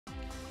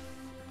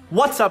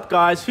What's up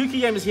guys, Hookah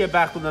Gamerz here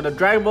back with another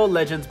Dragon Ball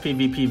Legends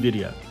PvP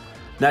video.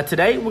 Now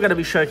today we're going to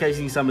be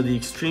showcasing some of the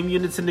extreme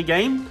units in the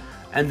game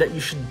and that you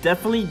should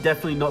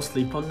definitely not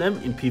sleep on them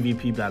in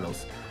PvP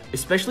battles.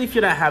 Especially if you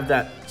don't have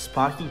that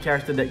sparking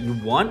character that you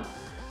want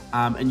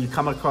and you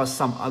come across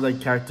some other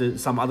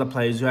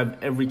players who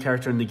have every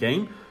character in the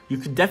game. You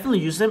could definitely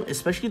use them,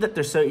 especially that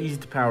they're so easy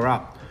to power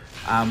up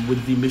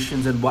with the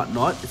missions and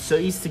whatnot. It's so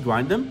easy to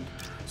grind them.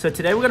 So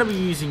today we're going to be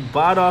using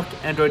Bardock,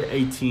 Android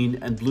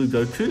 18 and Blue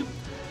Goku.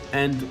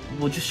 And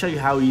we'll just show you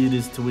how easy it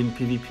is to win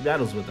PvP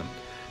battles with them.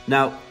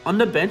 Now, on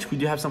the bench, we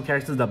do have some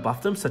characters that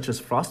buff them, such as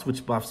Frost,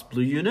 which buffs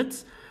blue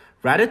units,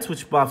 Raditz,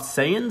 which buffs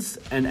Saiyans,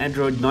 and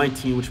Android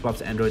 19, which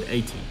buffs Android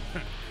 18.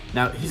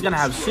 Now, he's going to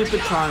have Super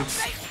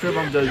Trunks, Pure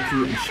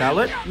Goku, and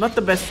Charlotte. Not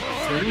the best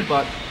three,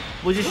 but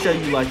we'll just show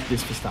you like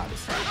this for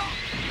starters.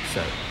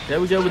 So, there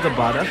we go with the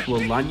Bardock.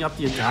 We'll line up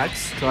the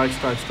attacks. Strike,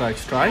 strike, strike,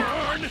 strike.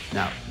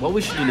 Now, what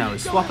we should do now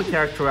is swap a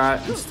character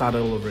out and start it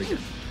all over again.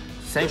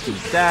 Same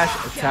thing, dash,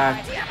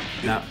 attack.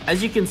 Now,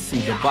 as you can see,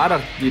 the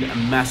Bardock did a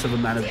massive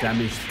amount of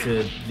damage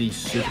to the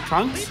Super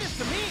Trunks.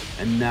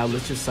 And now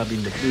let's just sub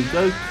in the Blue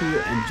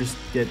Goku and just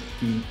get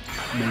the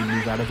main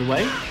move out of the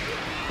way.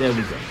 There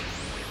we go.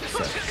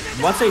 So,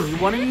 once again, you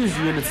want to use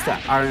units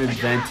that are an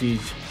advantage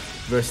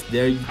versus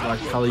their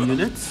color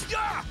units.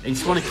 And you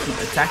just want to keep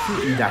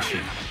attacking and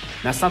dashing.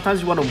 Now,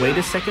 sometimes you want to wait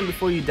a second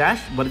before you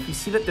dash, but if you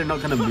see that they're not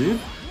going to move,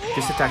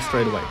 just attack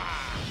straight away.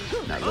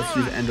 Now let's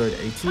use Android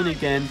 18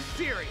 again.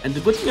 And the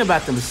good thing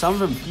about them is some of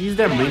them, if you use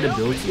their main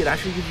ability, it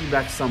actually gives you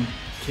back some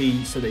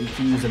key so that you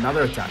can use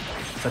another attack,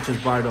 such as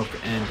Bardock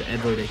and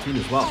Android 18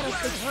 as well.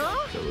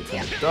 So we're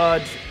going to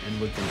dodge and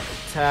we're going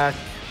to attack.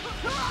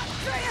 Now,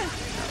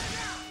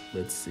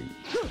 let's see.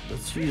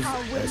 Let's use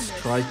a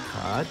strike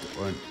card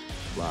or a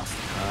blast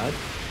card.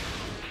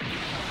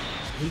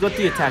 He got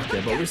the attack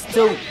there, but we're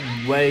still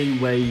way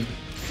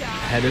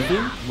ahead of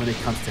him when it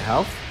comes to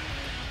health.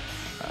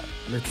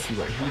 Let's see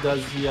what he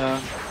does here.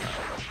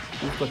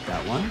 We've got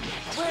that one.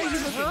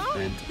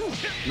 And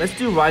let's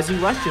do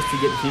Rising Rush just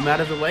to get him out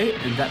of the way.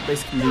 And that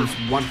basically leaves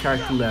one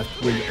character left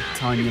with a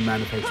tiny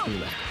amount of HP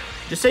left.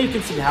 Just so you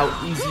can see how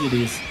easy it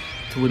is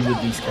to win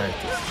with these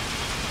characters.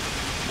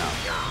 Now,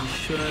 we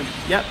shouldn't...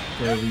 Yep,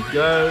 there we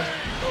go.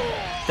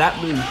 That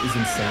move is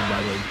insane,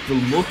 by the way.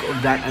 The look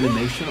of that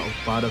animation of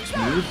Bardock's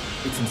move,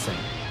 it's insane.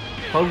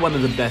 Probably one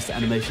of the best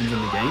animations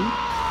in the game.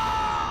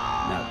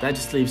 Now, that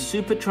just leaves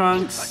Super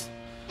Trunks.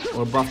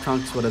 Or Buff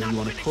Trunks, whatever you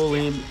want to call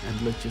him.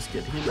 And let's just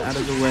get him out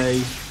of the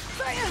way.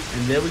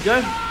 And there we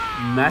go.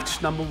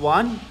 Match number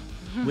 1.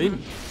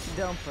 Win.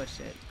 Don't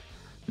push it.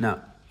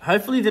 Now,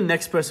 hopefully the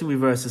next person we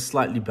verse is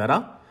slightly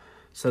better.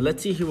 So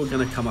let's see who we're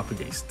going to come up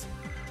against.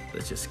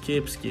 Let's just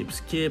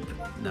skip.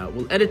 Now,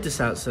 we'll edit this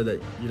out so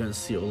that you don't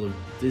see all of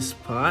this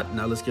part.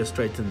 Now, let's go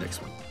straight to the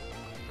next one.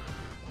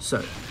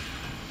 So,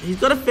 he's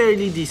got a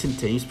fairly decent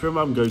team.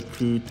 Spiritomon,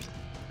 Goku,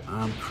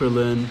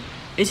 Krillin.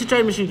 Instant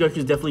Transmission Goku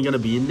is definitely going to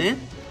be in there.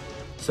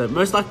 So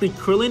most likely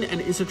Krillin and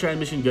Instant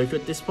Transmission Goku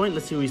at this point.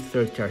 Let's see who his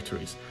third character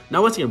is.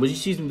 Now once again, we're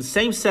just using the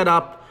same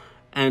setup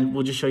and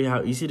we'll just show you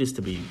how easy it is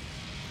to beat.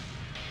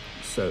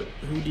 So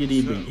who did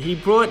he bring? He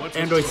brought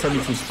Android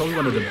 17, who's probably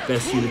one of the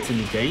best units in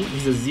the game.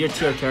 He's a 0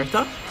 tier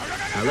character.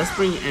 Now let's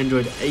bring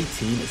Android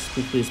 18 as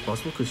quickly as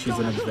possible because she's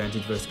an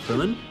advantage versus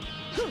Krillin.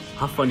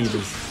 How funny it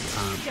is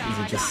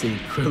it just seeing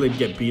Krillin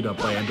get beat up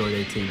by Android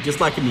 18,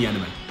 just like in the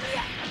anime.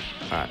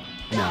 Alright,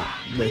 now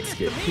let's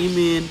get him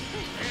in.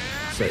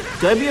 So,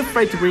 don't be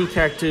afraid to bring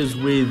characters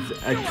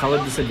with a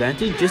color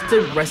disadvantage, just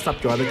to rest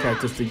up your other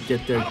characters to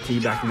get their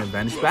key back and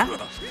advantage back.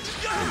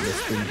 And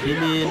let's bring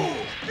him in.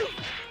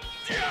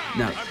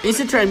 Now,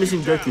 Instant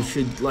Transmission Goku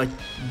should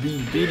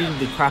be beating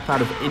the crap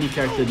out of any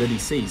character that he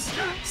sees.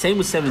 Same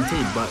with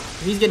 17, but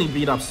he's getting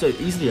beat up so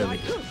easily over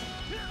here.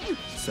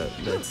 So,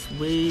 let's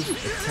weave,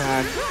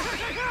 attack.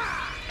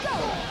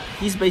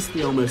 He's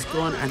basically almost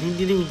gone, and he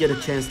didn't even get a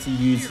chance to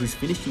use his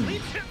finishing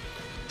move.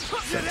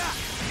 So,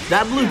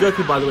 that Blue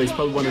Goku, by the way, is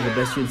probably one of the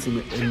best units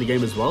in the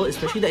game as well,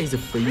 especially that he's a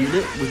free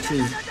unit, which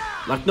is,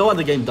 like, no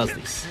other game does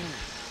this.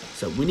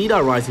 So we need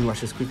our Rising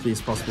Rush as quickly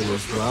as possible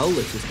as well.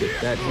 Let's just get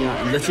that here,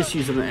 and let's just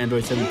use it on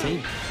Android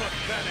 17.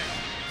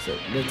 So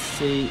let's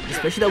see,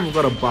 especially that we've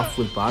got a buff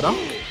with Bardock.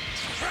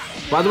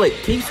 By the way,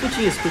 keep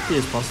switching as quickly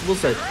as possible.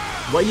 So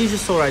what you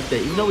just saw right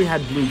there, even though we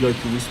had Blue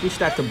Goku, we switched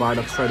that to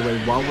Bardock straight away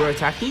while we're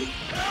attacking,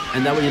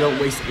 and that way you don't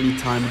waste any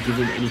time, give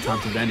him any time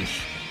to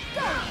vanish.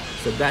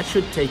 So that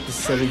should take the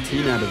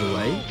 17 out of the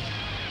way,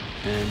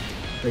 and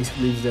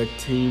basically leaves their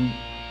team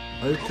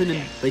open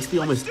and basically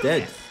almost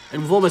dead.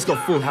 And we've almost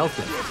got full health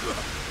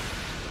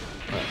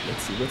left. Alright,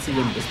 let's see.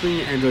 Let's bring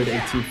in Android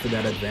 18 for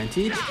that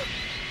advantage.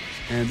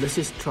 And let's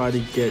just try to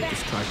get the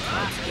strike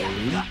cards all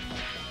in.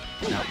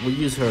 Now, we'll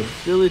use her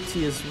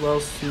ability as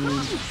well soon.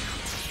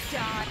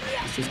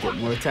 Let's just get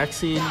more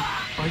attacks in.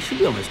 Oh, he should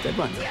be almost dead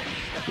right now.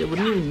 Yeah,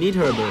 wouldn't even need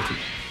her ability.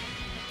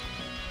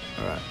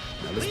 Alright.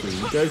 Now let's bring in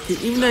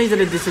Goku. Even though he's at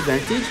a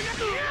disadvantage,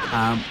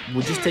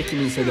 we'll just take him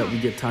in so that we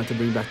get time to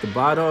bring back the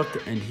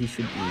Bardock, and he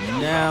should be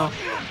in now.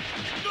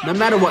 No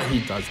matter what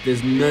he does,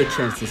 there's no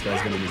chance this guy's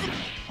going to win now.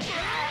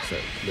 So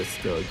let's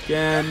go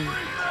again.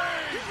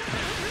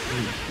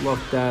 Block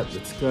that.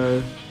 Let's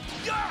go.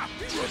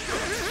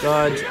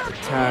 Dodge.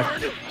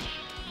 Attack.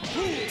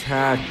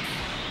 Attack.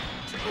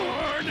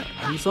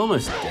 He's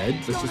almost dead.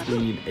 Let's just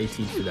bring in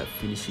 18 for that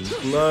finishing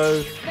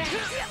blow.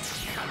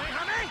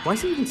 Why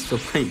is he even still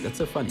playing? That's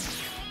so funny.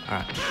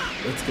 Alright,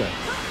 let's go.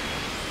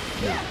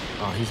 Now,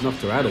 oh, he's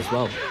knocked her out as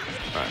well.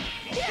 Alright.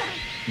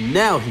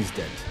 Now he's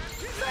dead.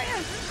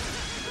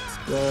 Let's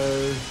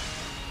go.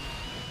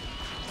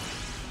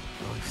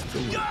 Oh, he's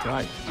still not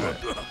died.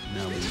 Alright.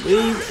 Now we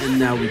leave and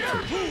now we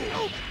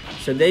kill.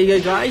 So there you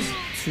go, guys.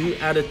 2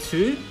 out of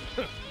 2.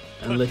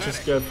 And let's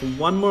just go for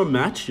one more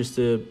match just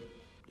to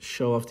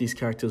show off these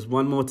characters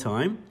one more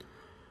time.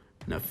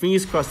 Now,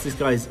 fingers crossed this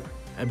guy's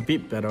a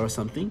bit better or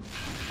something.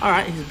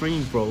 Alright, he's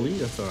bringing Broly.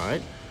 That's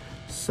alright.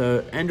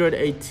 So, Android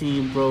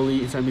 18,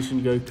 Broly, Inside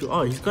Mission Goku.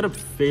 Oh, he's got a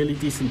fairly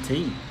decent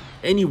team.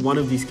 Any one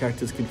of these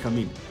characters can come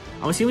in.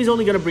 I'm assuming he's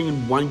only going to bring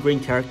in one green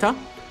character.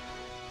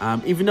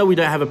 Even though we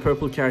don't have a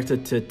purple character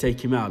to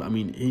take him out. I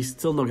mean, he's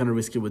still not going to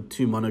risk it with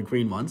 2 mono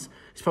green ones.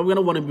 He's probably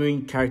going to want to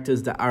bring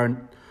characters that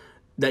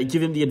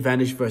give him the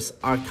advantage versus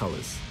our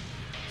colors.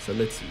 So,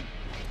 let's see.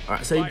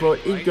 Alright, so he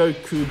brought in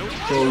Goku,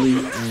 Broly,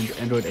 and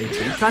Android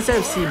 18. Can't say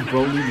I've seen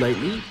Broly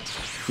lately,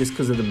 just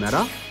because of the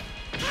meta.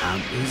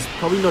 He's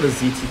probably not a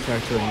ZT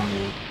character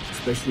anymore,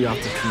 especially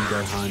after Team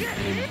Gohan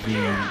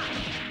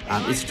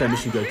and the Inside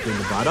Mission Goku and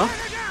the Bardock.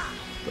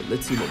 But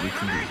let's see what we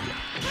can do here.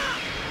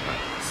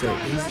 Alright, so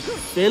he's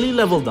fairly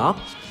leveled up.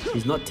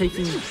 He's not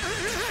taking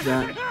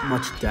that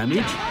much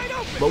damage,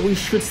 but we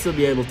should still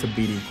be able to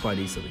beat him quite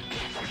easily.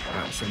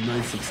 Alright, so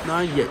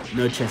 969, yeah,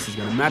 no chance he's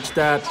going to match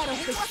that.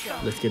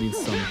 Let's get in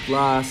some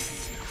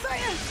blasts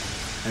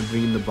and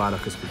bring in the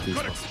Bardock as quickly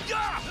as possible.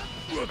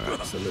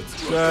 Alright, so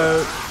let's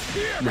go.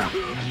 Now,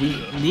 we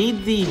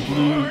need the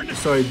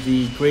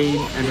green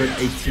Android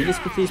 18 as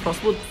quickly as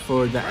possible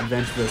for that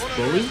advantage versus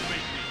Broly.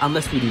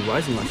 Unless we do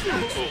Rising Lash,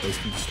 which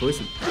basically destroys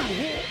him.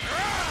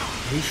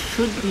 He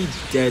should be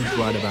dead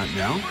right about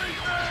now.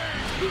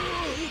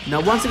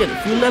 Now, once again,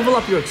 if you level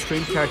up your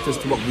extreme characters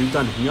to what we've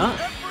done here,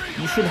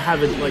 you should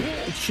have it, like,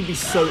 it should be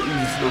so easy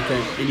to knock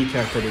out any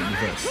character that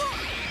you verse.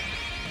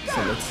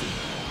 So let's see.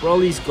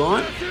 Broly's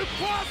gone.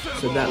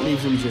 So that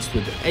leaves him just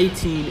with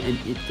 18 and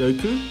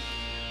Goku.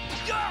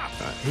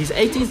 His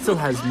 18 still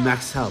has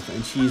max health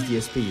and she's the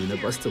SP unit,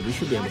 but still we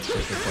should be able to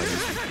take her quite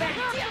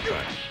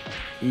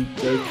easily.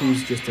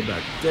 Goku's just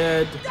about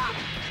dead.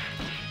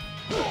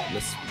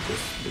 Let's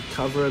just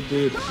recover a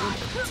bit and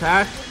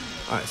attack.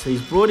 Alright, so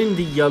he's brought in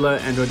the yellow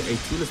Android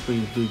 18. Let's bring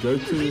in blue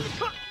Goku.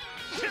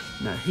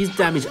 Now, his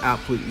damage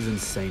output is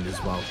insane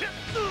as well.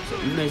 So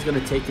even though he's going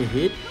to take a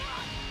hit,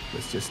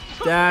 let's just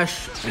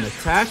dash and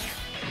attack.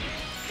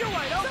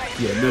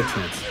 Yeah, no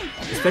chance.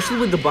 Especially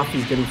with the buff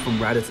he's getting from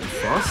Raditz and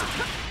Frost,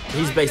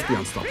 he's basically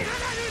unstoppable.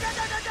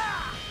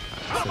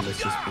 Alright, so let's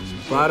just bring in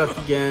Bardock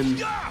again.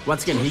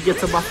 Once again, he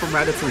gets a buff from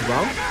Raditz as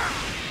well.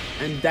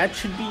 And that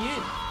should be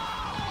it.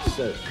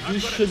 So he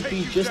should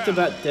be just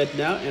about dead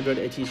now. Android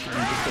 18 should be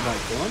just about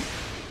gone.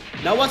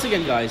 Now, once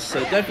again, guys,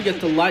 so don't forget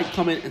to like,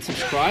 comment, and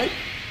subscribe.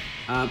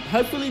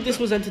 Hopefully this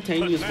was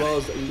entertaining as well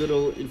as a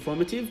little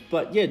informative.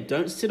 But yeah,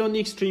 don't sit on the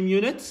extreme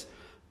units.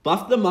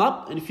 Buff them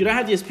up. And if you don't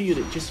have the SP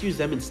unit, just use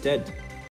them instead.